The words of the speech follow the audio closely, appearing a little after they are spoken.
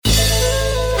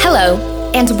Hello,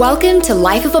 and welcome to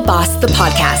Life of a Boss, the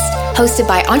podcast, hosted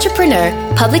by entrepreneur,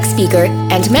 public speaker,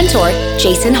 and mentor,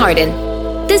 Jason Harden.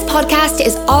 This podcast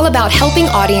is all about helping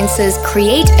audiences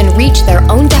create and reach their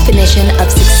own definition of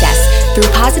success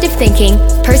through positive thinking,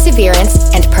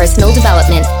 perseverance, and personal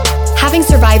development. Having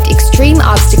survived extreme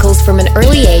obstacles from an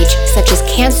early age, such as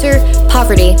cancer,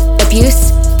 poverty,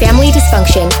 abuse, family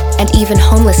dysfunction, and even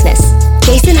homelessness,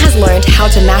 Jason has learned how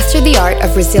to master the art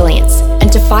of resilience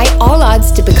and defy all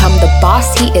odds to become the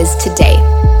boss he is today.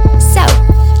 So,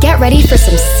 get ready for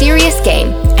some serious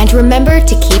game and remember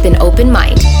to keep an open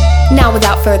mind. Now,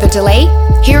 without further delay,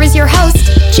 here is your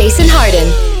host, Jason Harden.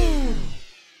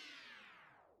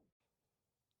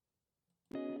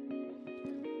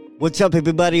 What's up,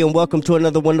 everybody, and welcome to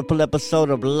another wonderful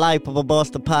episode of Life of a Boss,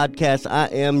 the podcast. I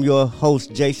am your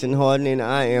host, Jason Harden, and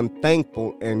I am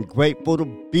thankful and grateful to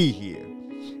be here.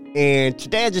 And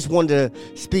today I just wanted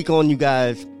to speak to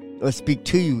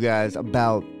you guys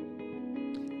about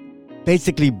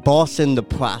basically bossing the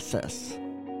process.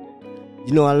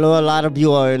 You know, I know a lot of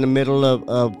you are in the middle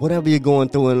of whatever you're going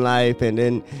through in life,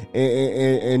 and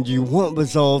you want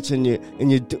results, and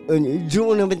you're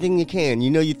doing everything you can. You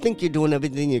know, you think you're doing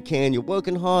everything you can. You're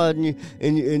working hard, and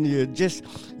you're just,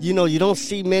 you know, you don't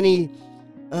see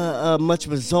much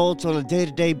results on a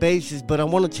day-to-day basis. But I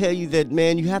want to tell you that,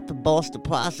 man, you have to boss the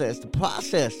process. The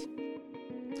process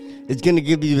is going to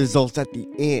give you results at the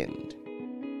end.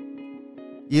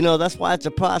 You know, that's why it's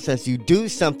a process. You do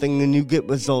something and you get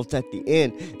results at the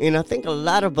end. And I think a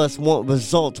lot of us want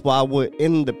results while we're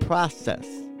in the process.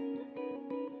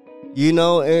 You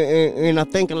know, and I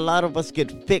think a lot of us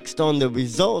get fixed on the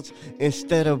results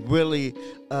instead of really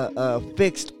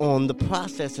fixed on the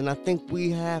process. And I think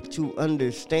we have to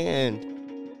understand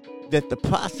that the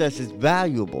process is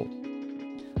valuable.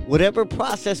 Whatever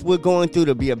process we're going through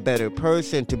to be a better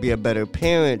person, to be a better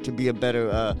parent, to be a better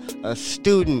a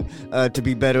student, to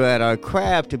be better at our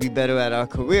craft, to be better at our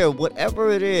career, whatever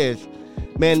it is,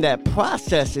 man, that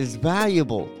process is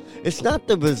valuable. It's not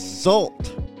the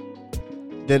result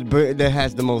that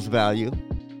has the most value.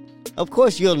 Of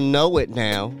course, you'll know it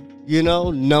now, you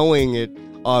know, knowing it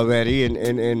already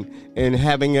and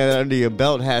having it under your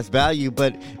belt has value,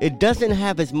 but it doesn't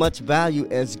have as much value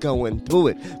as going through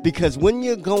it. Because when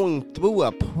you're going through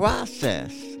a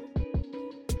process,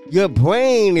 your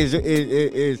brain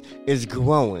is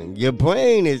growing. Your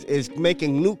brain is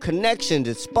making new connections.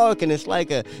 It's sparking. It's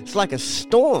like a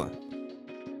storm.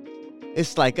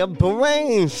 It's like a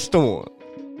brainstorm.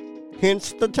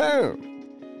 Hence the term.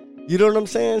 You know what I'm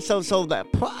saying? So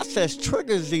that process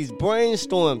triggers these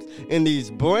brainstorms, and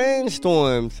these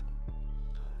brainstorms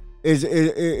is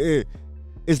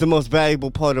the most valuable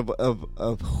part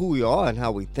of who we are and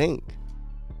how we think.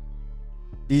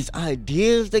 These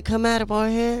ideas that come out of our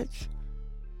heads,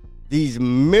 these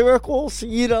miracles,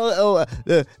 you know,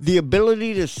 the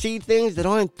ability to see things that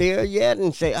aren't there yet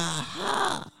and say,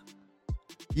 aha.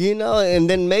 You know, and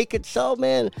then make it so,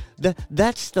 man,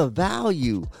 that's the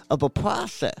value of a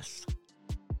process.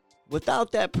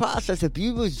 Without that process, if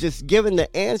you was just given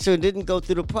the answer and didn't go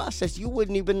through the process, you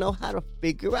wouldn't even know how to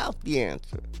figure out the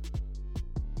answer.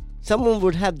 Someone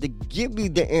would have to give you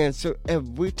the answer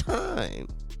every time.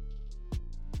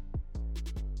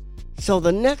 So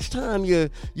the next time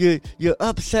you're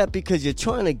upset because you're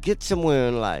trying to get somewhere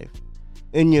in life,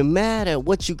 and you're mad at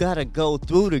what you gotta go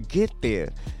through to get there,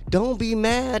 don't be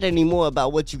mad anymore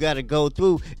about what you gotta go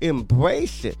through.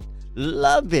 Embrace it.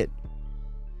 Love it.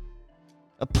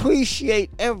 Appreciate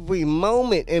every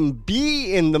moment and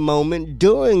be in the moment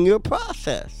during your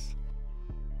process.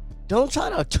 Don't try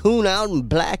to tune out and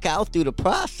black out through the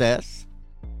process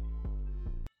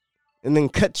and then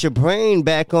cut your brain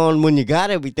back on when you got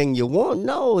everything you want.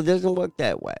 No, it doesn't work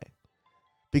that way,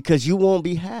 because you won't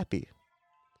be happy.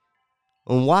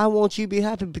 And why won't you be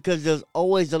happy? Because there's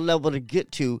always a level to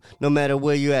get to, no matter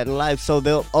where you're at in life. So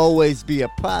there'll always be a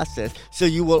process. So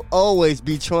you will always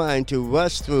be trying to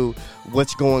rush through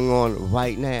what's going on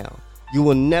right now. You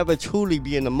will never truly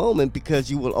be in the moment because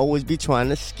you will always be trying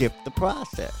to skip the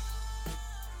process.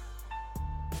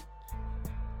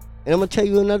 And I'm going to tell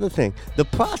you another thing. The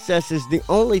process is the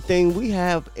only thing we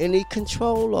have any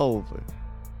control over.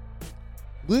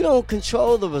 We don't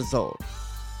control the result.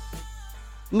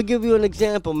 Let me give you an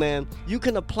example, man. You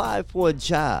can apply for a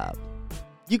job.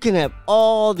 You can have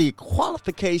all the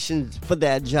qualifications for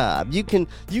that job. You can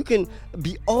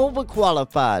be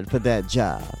overqualified for that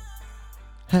job.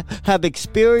 Have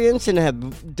experience and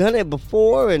have done it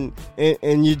before, and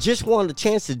you just want a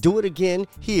chance to do it again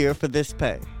here for this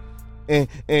pay.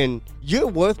 And you're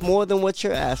worth more than what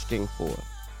you're asking for.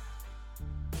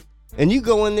 And you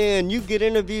go in there and you get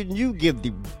interviewed and you give the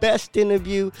best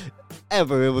interview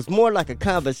ever. It was more like a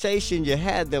conversation. You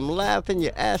had them laughing.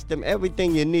 You asked them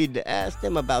everything you need to ask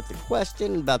them about the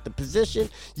question, about the position.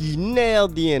 You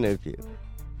nailed the interview.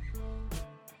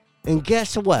 And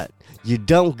guess what? You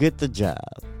don't get the job.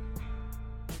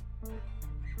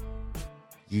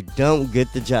 You don't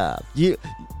get the job.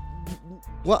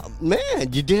 Well,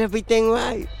 man, you did everything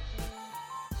right.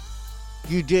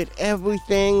 You did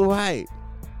everything right.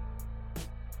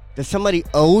 Does somebody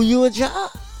owe you a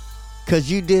job?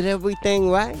 Because you did everything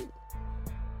right?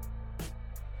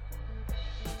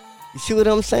 You see what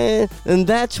I'm saying? And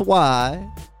that's why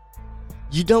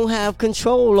you don't have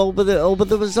control over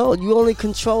the result. You only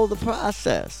control the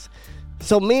process.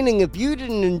 So meaning if you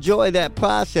didn't enjoy that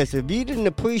process, if you didn't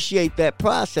appreciate that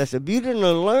process, if you didn't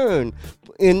learn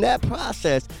in that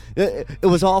process, it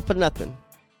was all for nothing.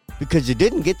 Because you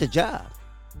didn't get the job.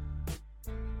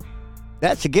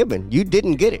 That's a given. You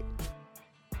didn't get it.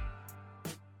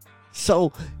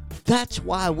 So that's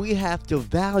why we have to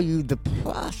value the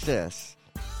process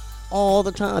all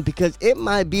the time, because it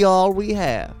might be all we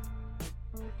have.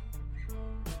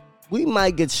 We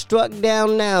might get struck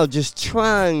down now just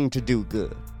trying to do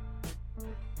good,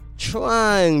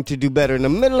 trying to do better in the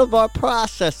middle of our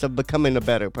process of becoming a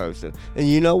better person. And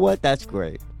you know what? That's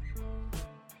great.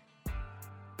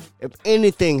 If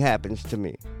anything happens to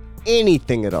me,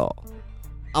 anything at all,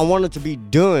 I want it to be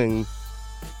during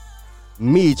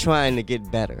me trying to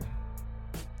get better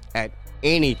at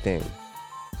anything.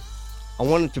 I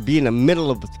want it to be in the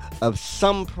middle of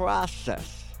some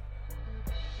process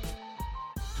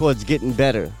towards getting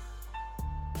better.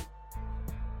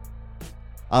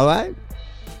 All right?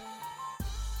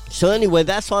 So anyway,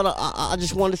 that's all I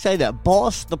just want to say that.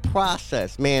 Boss the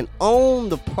process, man. Own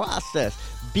the process.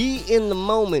 Be in the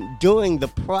moment during the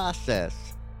process.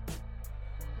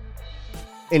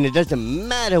 And it doesn't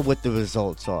matter what the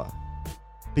results are,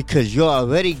 because you're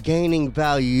already gaining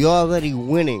value. You're already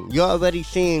winning. You're already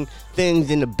seeing things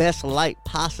in the best light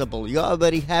possible. You're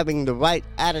already having the right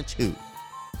attitude.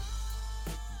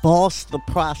 Boss the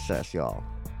process, y'all.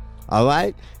 All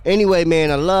right? Anyway,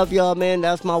 man, I love y'all, man.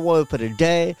 That's my word for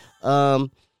today.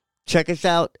 Check us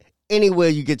out anywhere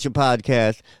you get your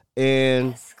podcast.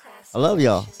 And I love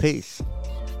y'all. Peace.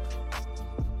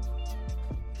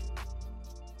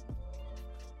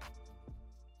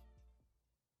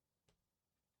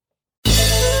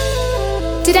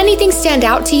 Did anything stand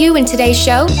out to you in today's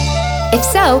show? If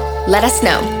so, let us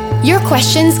know. Your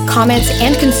questions, comments,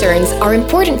 and concerns are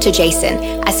important to Jason,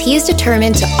 as he is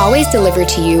determined to always deliver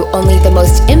to you only the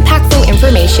most impactful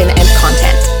information and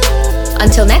content.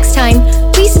 Until next time,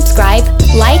 please subscribe,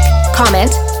 like,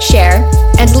 comment, share,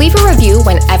 and leave a review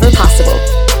whenever possible.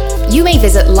 You may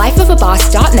visit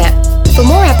lifeofaboss.net for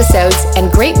more episodes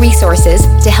and great resources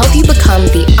to help you become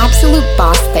the absolute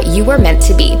boss that you were meant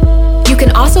to be. You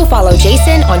can also follow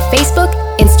Jason on Facebook,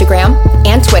 Instagram,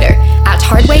 and Twitter at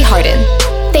Hardway Harden.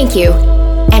 Thank you.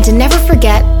 And to never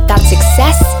forget that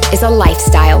success is a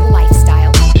lifestyle.